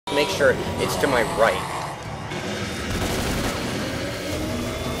make sure it's to my right.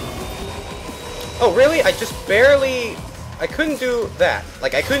 Oh, really? I just barely... I couldn't do that.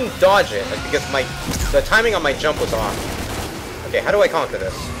 Like, I couldn't dodge it, like, because the timing on my jump was off. Okay, how do I conquer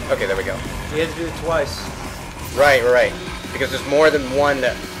this? Okay, there we go. You had to do it twice. Right, right. Because there's more than one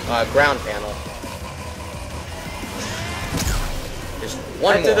ground panel. There's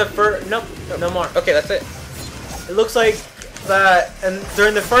one more. After the first... Nope, no more. Okay, that's it. It looks like that, and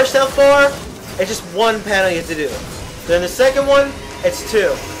during the first health bar, it's just one panel you have to do. During the second one, it's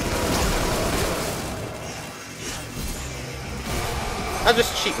two. I'll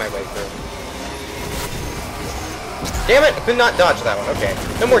just cheat my way through. Damn it! I could not dodge that one. Okay,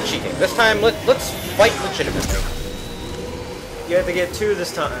 no more cheating. This time, let's fight legitimately. You have to get two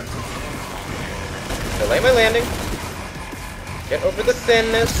this time. Delay my landing. Get over the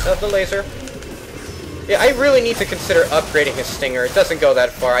thinness of the laser. Yeah, I really need to consider upgrading his stinger. It doesn't go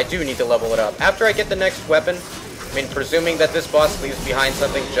that far. I do need to level it up. After I get the next weapon, I mean, presuming that this boss leaves behind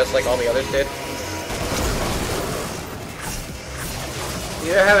something just like all the others did.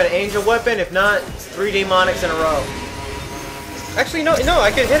 You either have an angel weapon, if not, it's 3 demonics in a row. Actually, no,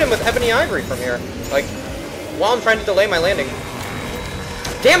 I could hit him with ebony ivory from here. Like, while I'm trying to delay my landing.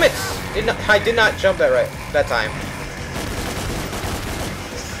 Damn it! I did not jump that time.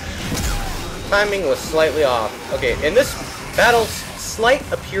 Timing was slightly off. Okay, in this battle, slight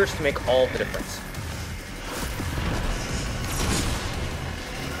appears to make all the difference.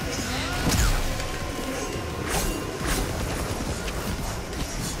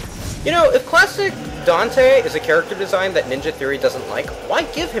 You know, if classic Dante is a character design that Ninja Theory doesn't like, why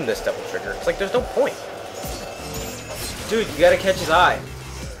give him this double trigger? It's like, there's no point. Dude, you gotta catch his eye.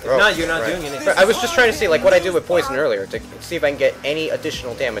 If not, you're not doing anything. I was just trying to see, like, what I did with Poison earlier, to see if I can get any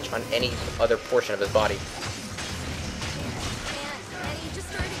additional damage on any other portion of his body. And he just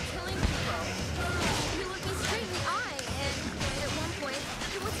started killing people. He looked me straight in the eye, and at one point,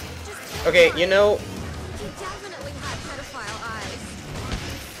 it was just... Okay, you know... He definitely had pedophile eyes.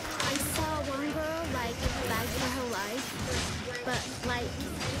 I saw one girl, like, beg for her life, but, like,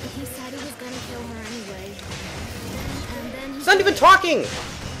 he said he was gonna kill her anyway. And then He's not even talking!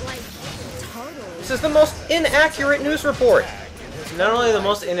 like, totally. This is the most inaccurate news report. Not only the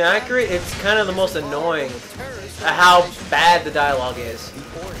most inaccurate, it's kind of the most annoying at how bad the dialogue is.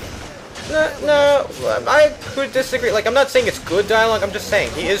 No, I could disagree. Like, I'm not saying it's good dialogue, I'm just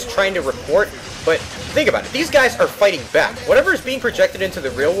saying he is trying to report, but think about it. These guys are fighting back. Whatever is being projected into the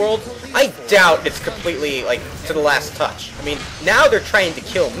real world, I doubt it's completely, like, to the last touch. I mean, now they're trying to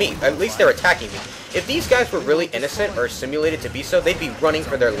kill me. At least they're attacking me. If these guys were really innocent or simulated to be so, they'd be running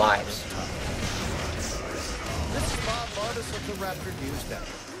for their lives. This is Bob Bartis of the Raptor News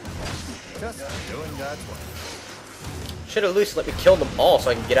Network. Just doing God's work. Should at least let me kill them all so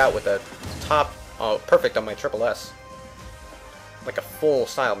I can get out with a top perfect on my triple S. Like a full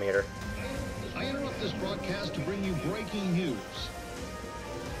style meter. I interrupt this broadcast to bring you breaking news.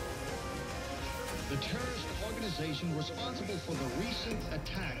 The terrorist organization responsible for the recent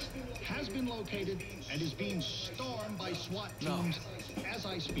attacks has been located and is being stormed by SWAT teams as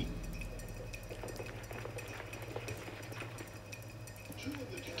I speak.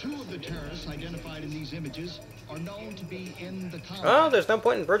 Two of the terrorists identified in these images are known to be in the combat. Oh, there's no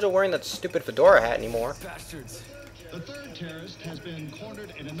point in Virgil wearing that stupid fedora hat anymore. Bastards. The third terrorist has been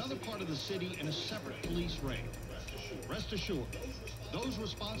cornered in another part of the city in a separate police raid. Rest assured, those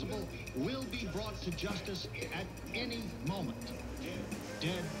responsible will be brought to justice at any moment,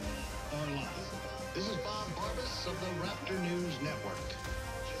 dead or alive. This is Bob Bartis of the Raptor News Network.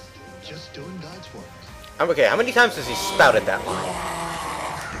 Just doing God's work. I'm okay. How many times has he spouted that line?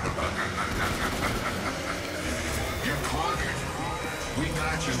 You're cornered. We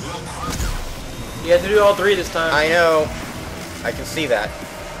got you. We'll crush you. You have to do all 3 this time. I know. I can see that.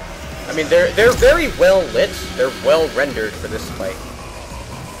 I mean, they're very well lit. They're well rendered for this fight.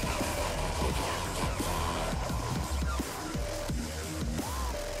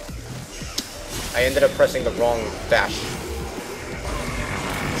 I ended up pressing the wrong dash.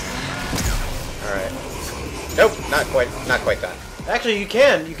 Alright. Nope, not quite that. Actually, you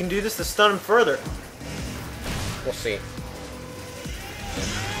can do this to stun him further. We'll see.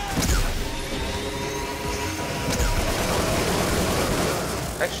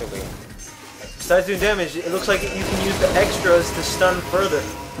 Actually, Besides doing damage, it looks like you can use the extras to stun further.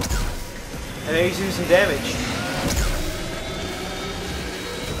 And maybe do some damage.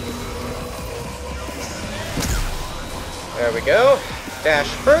 there we go. Dash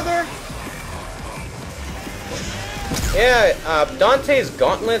further. Yeah, Dante's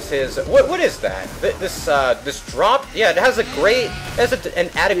gauntlets is what is that? This drop Yeah, it has a great, an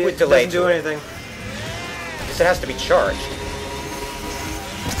adequate delay. Doesn't do anything. Because it has to be charged.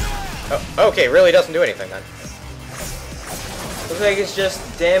 Oh, okay, really doesn't do anything then. Looks like it's just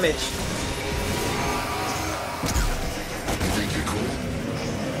damage. You think you're cool?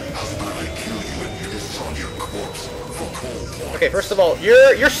 How about I kill you and piss on your corpse for cold? Okay, first of all,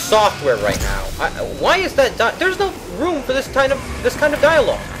 your software right now. Why is that? There's no room for this kind of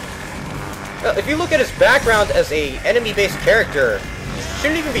dialogue. If you look at his background as a enemy-based character, you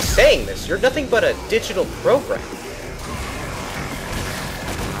shouldn't even be saying this. You're nothing but a digital program.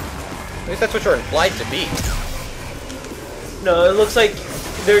 At least that's what you're implied to be. No, it looks like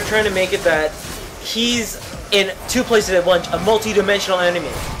they're trying to make it that he's in two places at once, a multi-dimensional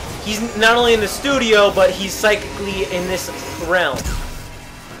enemy. He's not only in the studio, but he's psychically in this realm.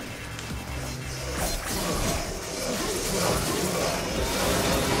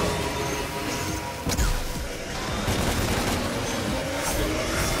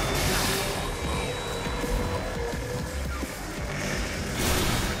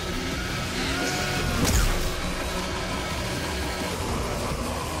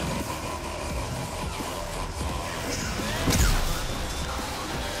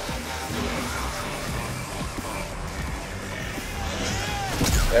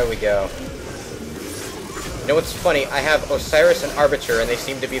 There we go. You know what's funny? I have Osiris and Arbiter, and they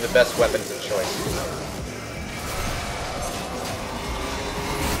seem to be the best weapons of choice.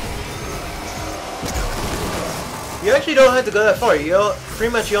 You actually don't have to go that far.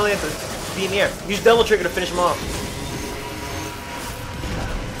 Pretty much you only have to be in the air. Use double trigger to finish him off.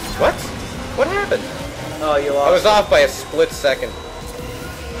 What? What happened? Oh, you lost. I was off by a split second.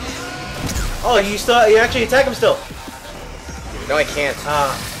 Oh, you actually attack him still. No, I can't.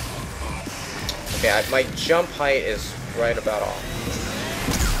 Ah. Okay, my jump height is right about off.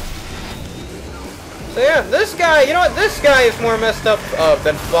 So yeah, this guy, you know what? This guy is more messed up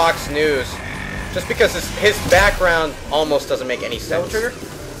than Fox News. Just because his background almost doesn't make any sense. Double trigger?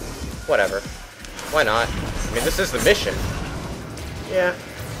 Whatever. Why not? I mean, this is the mission. Yeah.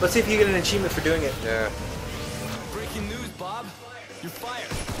 Let's see if you get an achievement for doing it. Yeah. Breaking news, Bob. You're fired.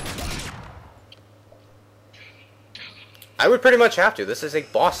 I would pretty much have to. This is a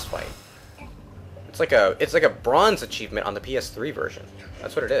boss fight. It's like a bronze achievement on the PS3 version.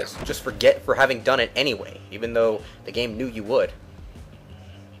 That's what it is. Just for having done it anyway, even though the game knew you would.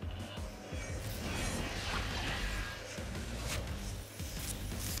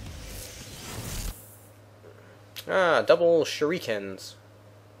 Ah, double shurikens.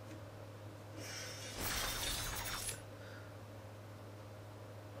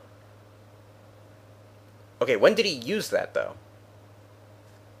 Okay, when did he use that, though?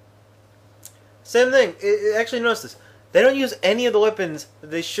 Same thing. Actually, notice this. They don't use any of the weapons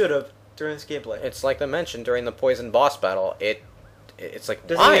that they should have during this gameplay. It's like they mentioned during the poison boss battle. It's like,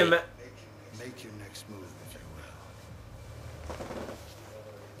 Doesn't why? even Make your next move, if you will.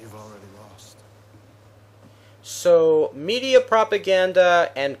 You've already lost. So, media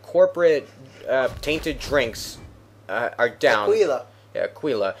propaganda and corporate tainted drinks are down. Aquila. Yeah,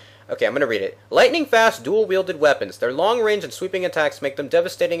 Aquila. Okay, I'm gonna read it. Lightning-fast, dual-wielded weapons. Their long-range and sweeping attacks make them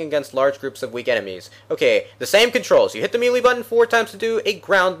devastating against large groups of weak enemies. Okay, the same controls. You hit the melee button 4 times to do a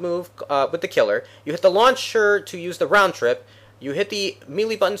ground move with the killer. You hit the launcher to use the round trip. You hit the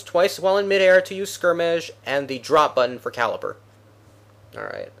melee buttons twice while in midair to use skirmish, and the drop button for caliber.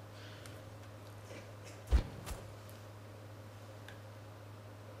 Alright.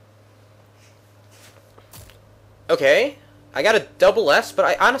 Okay. I got a double S, but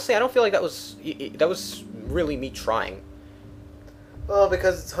I don't feel like that was really me trying. Well,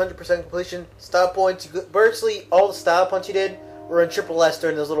 because it's 100% completion. Style points. Virtually all the style points you did were in triple S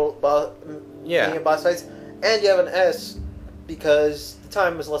during those little boss fights. And you have an S because the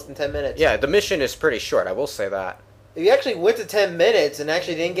time was less than 10 minutes. Yeah, the mission is pretty short, I will say that. If you actually went to 10 minutes and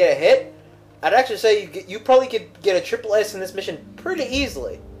actually didn't get a hit, I'd actually say you probably could get a triple S in this mission pretty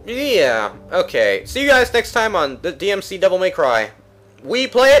easily. Yeah, okay. See you guys next time on the DmC Devil May Cry. We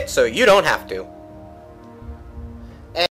play it so you don't have to.